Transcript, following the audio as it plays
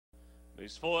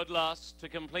who's forward last to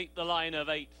complete the line of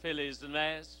 8 fillies and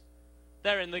mares.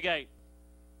 They're in the gate.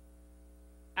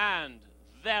 And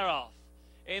they're off.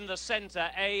 In the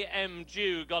centre, A.M.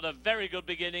 Jew got a very good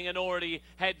beginning and already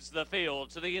heads the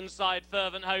field. To the inside,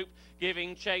 Fervent Hope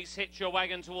giving chase. Hitch Your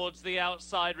Wagon towards the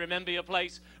outside. Remember Your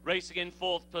Place racing in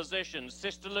 4th position.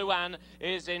 Sister Luann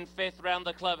is in 5th round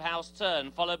the clubhouse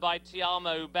turn, followed by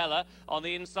Tiamo Bella on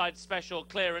the inside. Special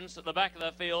Clearance at the back of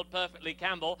the field. Perfectly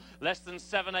Campbell, less than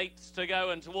 7/8 to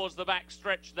go, and towards the back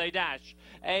stretch they dash.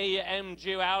 A.M.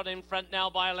 Jew out in front now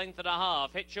by a length and a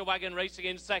half. Hitch Your Wagon racing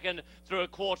in 2nd through a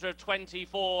quarter of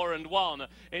 24 and 1.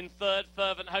 In 3rd,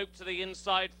 Fervent Hope to the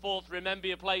inside. 4th, Remember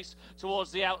Your Place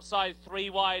towards the outside. 3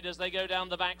 wide as they go down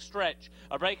the back stretch.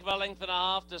 A break of a length and a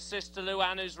half to Sister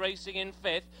Luann, who's racing in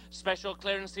 5th. Special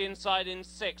Clearance the inside in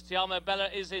 6th. Tiamo Bella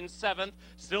is in 7th.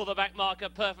 Still the back marker,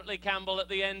 Perfectly Campbell at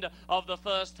the end of the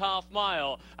first half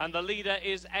mile. And the leader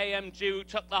is A.M. Jew,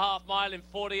 took the half mile in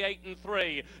 48 and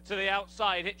 3. To the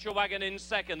outside, Hitch Your Wagon in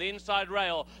 2nd. The inside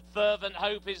rail, Fervent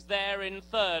Hope is there in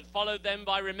 3rd. Followed then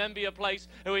by Remember Your Place,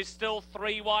 who is still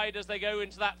 3 wide as they go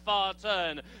into that far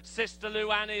turn. Sister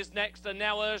Luann is next, and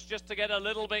now urged just to get a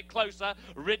little bit closer.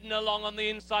 Ridden along on the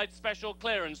inside, Special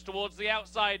Clearance. Towards the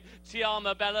outside,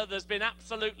 Tiamo Bella. There's been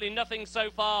absolutely nothing so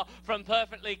far from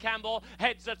Perfectly Campbell.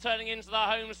 Heads are turning into the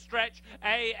home stretch.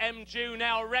 A.M. Jew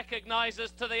now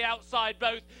recognises to the outside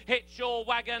both Hitch Your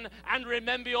Wagon and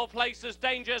Remember Your Place as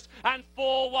dangers. And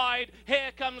 4 wide,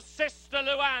 here comes Sister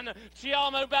Luann.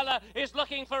 Tiamo Bella is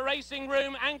looking for racing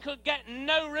room and could get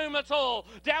no room at all.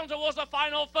 Down towards the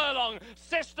final furlong.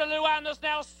 Sister Luann has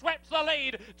now swept the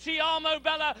lead. Tiamo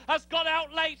Bella has got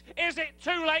out late. Is it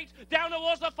too late? Down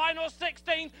towards the final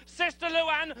 16th. Sister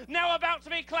Luann now about to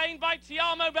be claimed by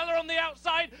Tiamo Bella on the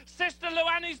outside. Sister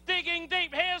Luann is digging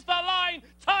deep. Here's the line.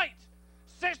 Tight.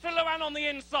 Sister Luann on the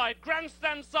inside.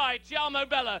 Grandstand side. Tiamo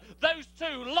Bella. Those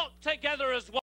two locked together as one.